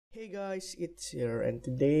Hey guys, it's here, and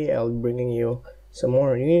today I'll be bringing you some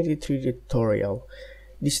more Unity 3D tutorial.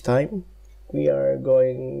 This time we are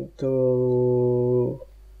going to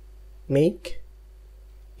make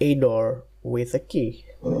a door with a key.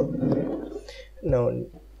 Now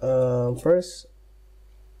first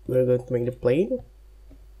we're going to make the plane.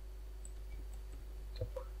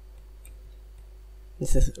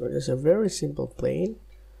 This is a very simple plane,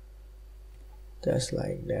 just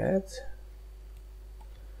like that.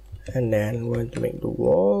 And then we're going to make the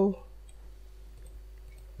wall.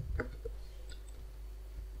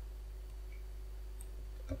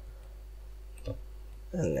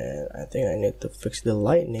 And then I think I need to fix the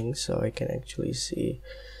lightning so I can actually see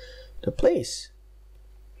the place.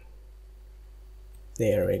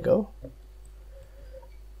 There we go.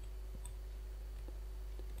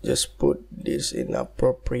 Just put this in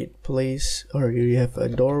appropriate place, or you have a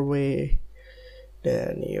doorway,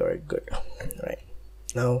 then you're good. Right.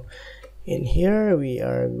 Now in here we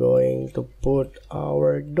are going to put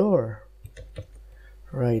our door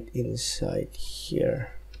right inside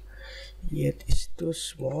here. Yet it's too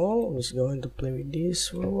small. I'm just going to play with this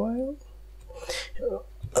for a while.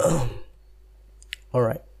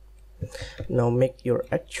 Alright, now make your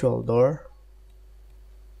actual door.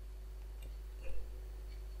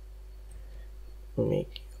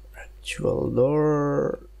 Make your actual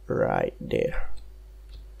door right there.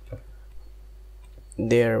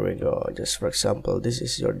 There we go. Just for example, this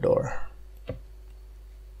is your door.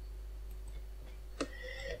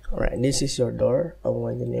 Alright, this is your door. I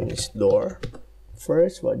want to name this door.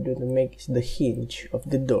 First, what you do to make is the hinge of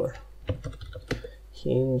the door.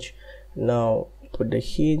 Hinge. Now put the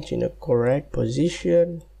hinge in the correct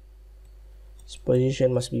position. This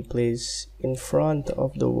position must be placed in front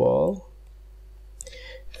of the wall.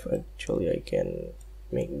 If actually I can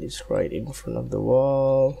make this right in front of the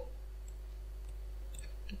wall.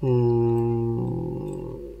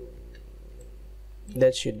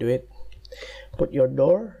 That should do it. Put your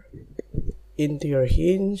door into your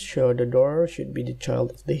hinge, so the door should be the child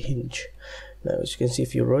of the hinge. Now as you can see,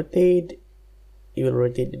 if you rotate, you will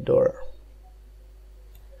rotate the door.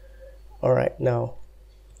 Alright, now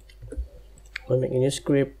we'll make a new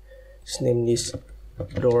script. Let's name this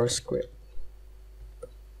DoorScript.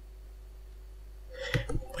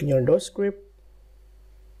 Open your DoorScript.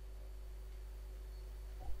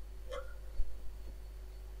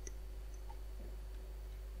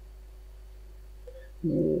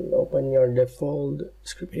 Open your default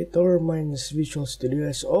script editor. Mine is Visual Studio.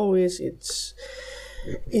 As always, it's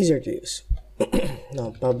easier to use. Now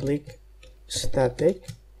public static,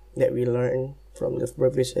 that we learned from the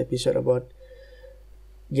previous episode about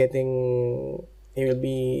getting it will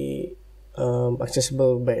be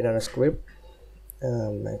accessible by another script.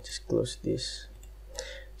 I just close this.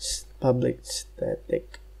 Public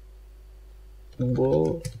static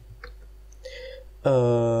bool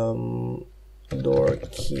door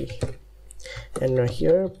key, and right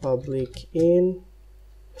here public in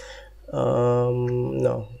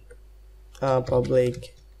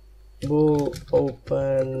public bool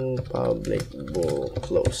open, public bool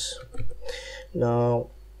close. Now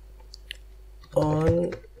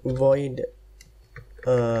on void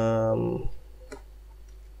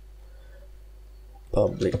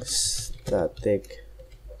public static.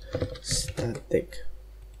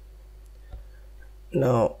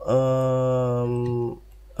 Now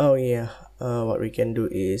what we can do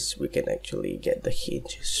is we can actually get the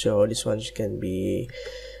hinge. So this one can be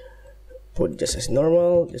put just as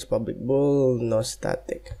normal, this public bool, no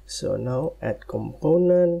static. So now add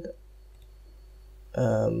component,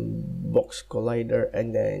 box collider,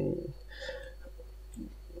 and then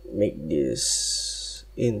make this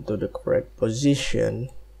into the correct position,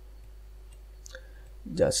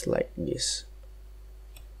 just like this.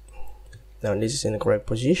 Now this is in the correct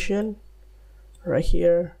position right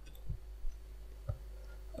here.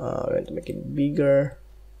 We're going to make it bigger.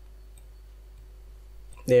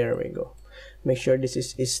 There we go. Make sure this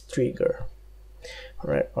is trigger.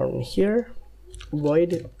 Alright, on here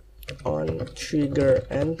void on trigger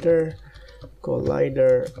enter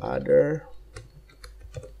collider other.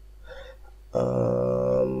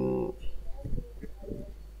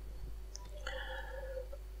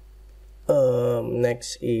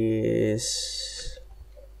 Next is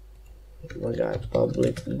we got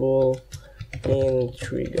public bool in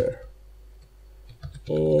trigger.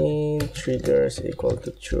 In trigger is equal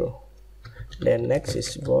to true. Then next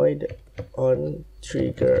is void on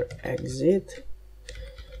trigger exit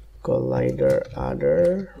collider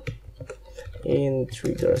other in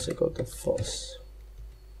trigger is equal to false.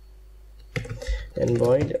 Then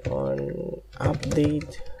void on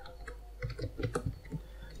update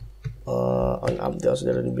update, also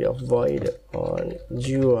there will be a void on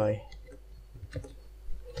GUI.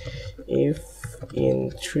 If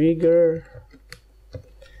in trigger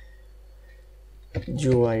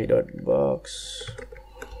GUI.box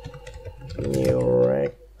new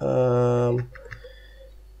rec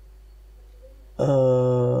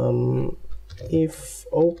if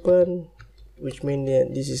open, which means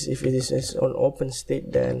that this is if it is on open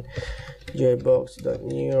state, then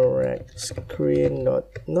GUI.box.new screen dot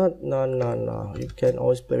no, you can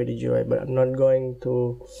always play with the GUI, but I'm not going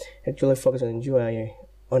to actually focus on GUI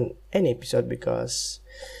on any episode because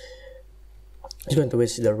it's going to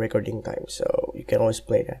waste the recording time, so you can always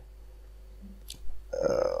play that.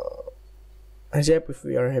 Except if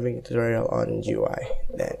we are having a tutorial on GUI,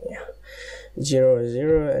 then yeah, 0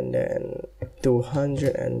 0 and then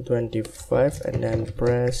 225 and then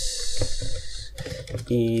press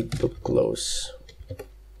E to close.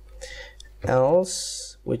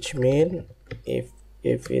 Else, which mean if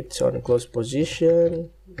it's on close position,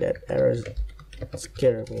 that error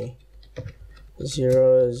scare me.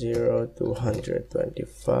 0 0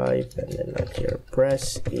 225 and then right here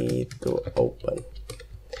press E to open.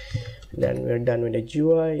 Then we're done with the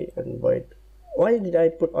GUI and void. Why did I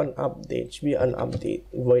put on update? Should be on update,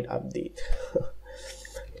 void update.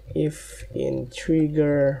 If in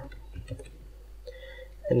trigger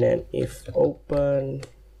and then if open,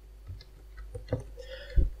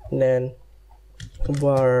 and then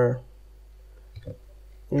var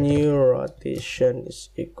new rotation is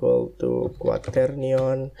equal to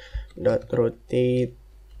quaternion dot rotate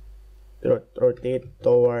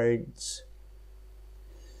towards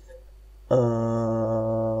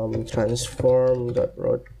transform dot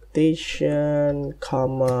rotation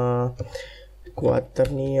comma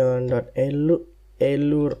quaternion dot euler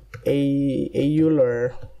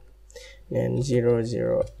then 0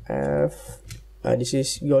 0 f. This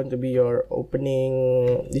is going to be your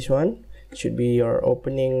opening. This one should be your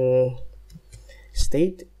opening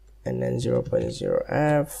state, and then 0.0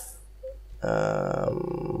 f.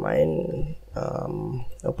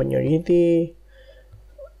 Open your Unity,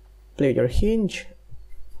 play your hinge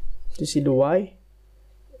to see the Y.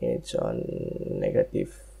 It's on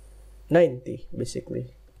negative 90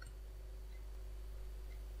 basically.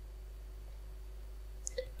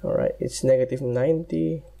 Alright, it's negative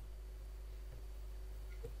 90.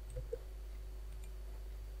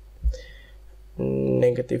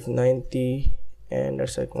 Negative 90, and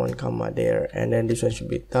there's like one comma there, and then this one should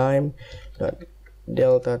be time dot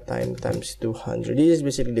delta time times 200. This is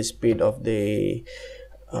basically the speed of the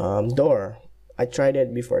door. I tried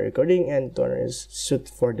it before recording, and 200 is suit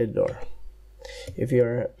for the door. If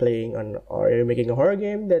you're playing on or you're making a horror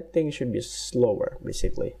game, that thing should be slower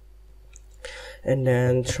basically. And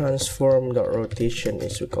then transform the rotation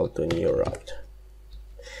is equal to new route.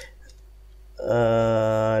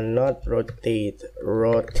 Not rotate,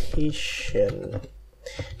 rotation.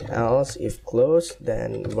 Else if closed,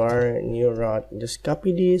 then var new route. Just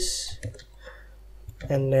copy this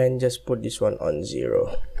and then just put this one on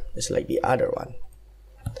 0, just like the other one.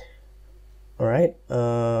 Alright,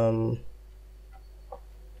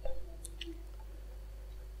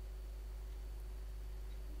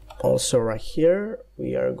 also right here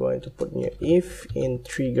we are going to put new if in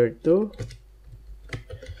trigger 2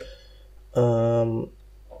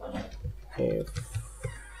 if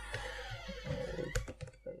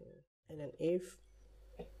and then if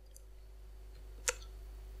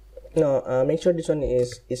make sure this one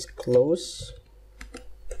is close.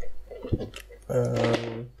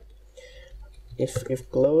 If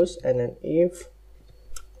close, and then if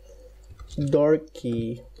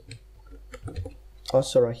DoorKey,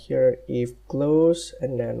 also right here if close,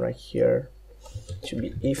 and then right here should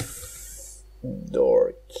be if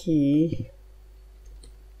DoorKey,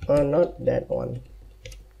 not that one,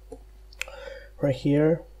 right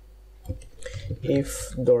here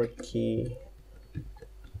if DoorKey,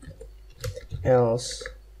 else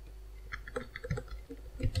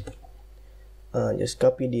just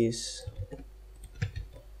copy this,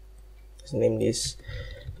 just name this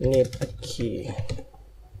need a key.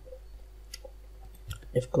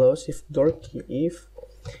 If close, if DoorKey, if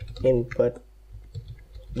input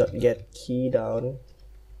dot get key down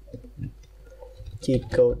key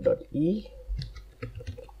code dot e,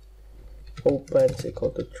 open is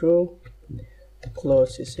equal to true,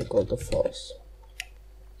 close is equal to false,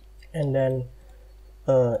 and then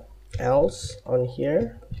else on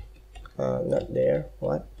here, not there,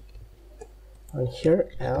 what on here,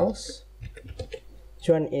 else which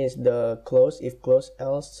one is the close, if close,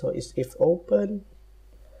 else, so it's if open,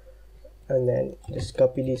 and then just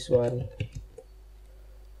copy this one,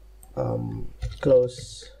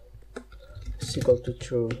 close is equal to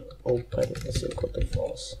true, open is equal to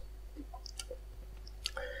false.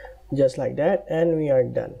 Just like that, and we are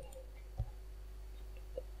done.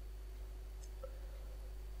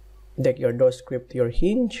 Take your door script to your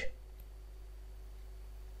hinge.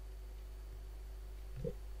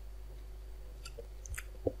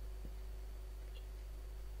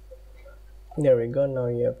 There we go. Now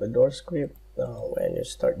you have a door script. Now when you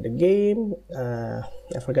start the game, I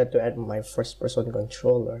forgot to add my first person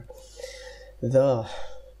controller.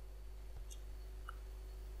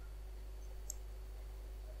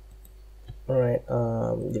 Alright,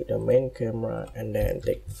 take the main camera and then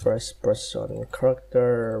take first person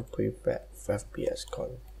character, prefab FPS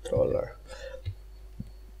controller.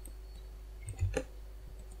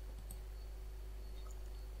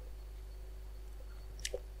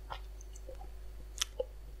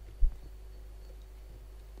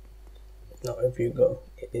 Now if you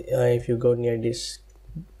go near this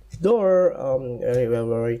door,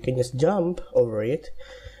 where you can just jump over it,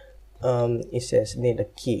 it says need a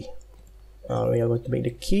key. We are going to make the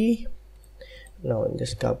key. Now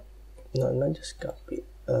just copy, not just copy,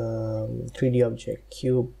 3D object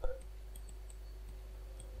cube.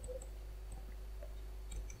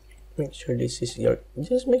 Make sure this is your,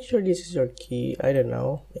 just make sure this is your key. I don't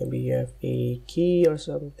know, maybe you have a key or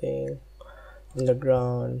something on the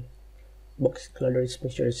ground. Box color is,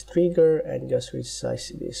 make sure it's trigger, and just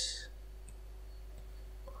resize this.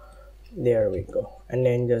 There we go. And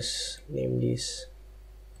then just name this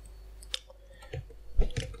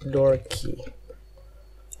door key.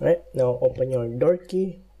 Right, now open your door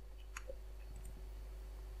key,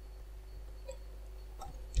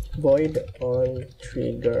 void on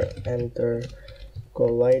trigger, enter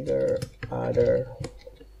collider other,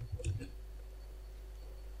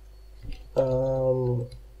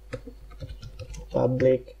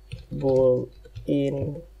 public bool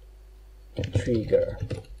in trigger,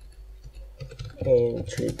 in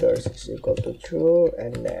triggers is equal to true,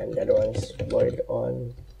 and then the other one is void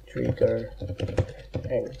on trigger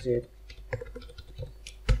exit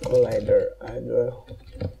collider other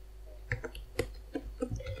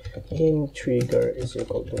in trigger is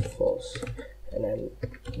equal to false, and then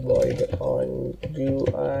void on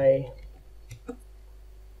UI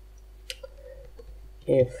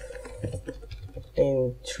if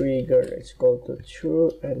in trigger is equal to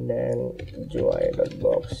true, and then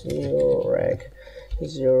UI.box new rec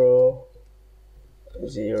 0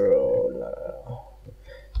 0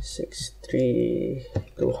 63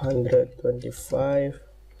 225,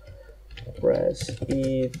 press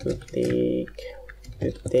E to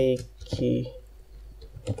take key,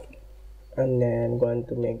 and then going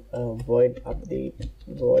to make a void update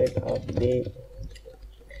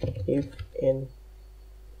if in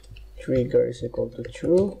trigger is equal to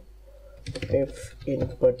true, if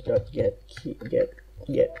input.get key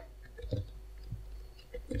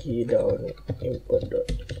down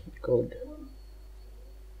input.code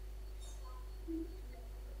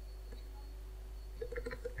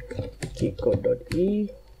keycode.e.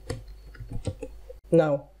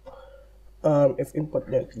 Now if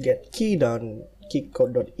input.get key down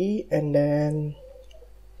keycode.e, and then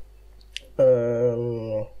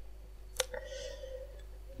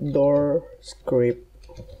DoorScript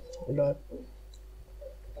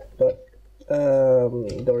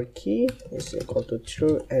door key is equal to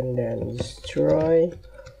true, and then destroy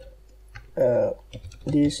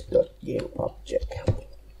this .game object,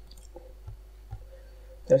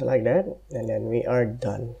 just like that, and then we are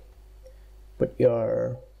done. Put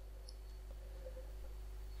your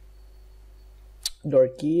door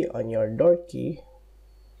key on your door key.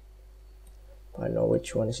 I know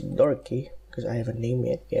which one is door key because I haven't named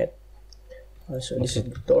it yet. So this is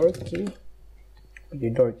the door key. Put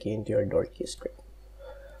your door key into your door key script.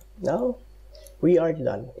 Now we are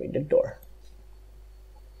done with the door.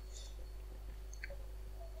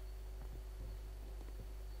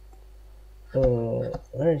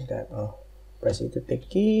 Where is that? Oh, press it to take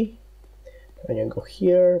key. When you go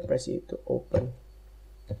here, press it to open.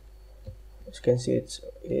 As you can see,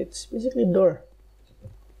 it's basically door.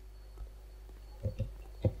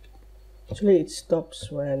 Actually, it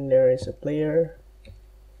stops when there is a player.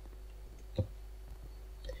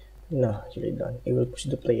 No, actually done. It will push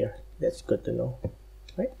the player. That's good to know,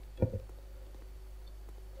 right?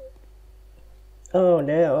 Oh,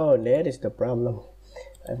 that is the problem.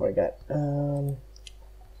 I forgot.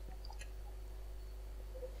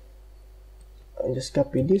 I'll just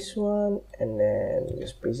copy this one and then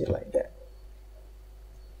just paste it like that.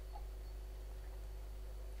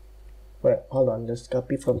 Well, hold on, just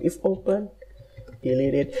copy from if open,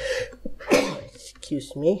 delete it.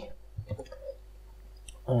 Excuse me.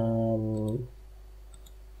 This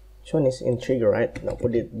one is in trigger, right? Now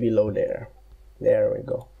put it below there. There we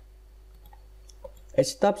go. It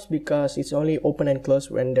stops because it's only open and close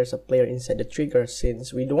when there's a player inside the trigger.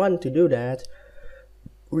 Since we don't want to do that,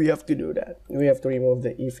 we have to do that. We have to remove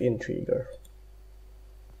the if in trigger.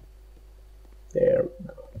 There we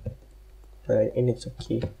go. It needs a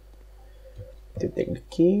key. To take the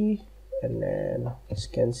key, and then as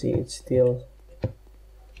you can see, it's still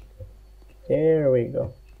there. We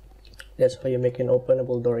go. That's how you make an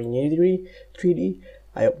openable door in Unity3D.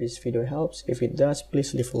 I hope this video helps. If it does,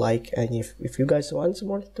 please leave a like, and if you guys want some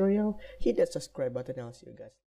more tutorial, hit that subscribe button. I'll see you guys.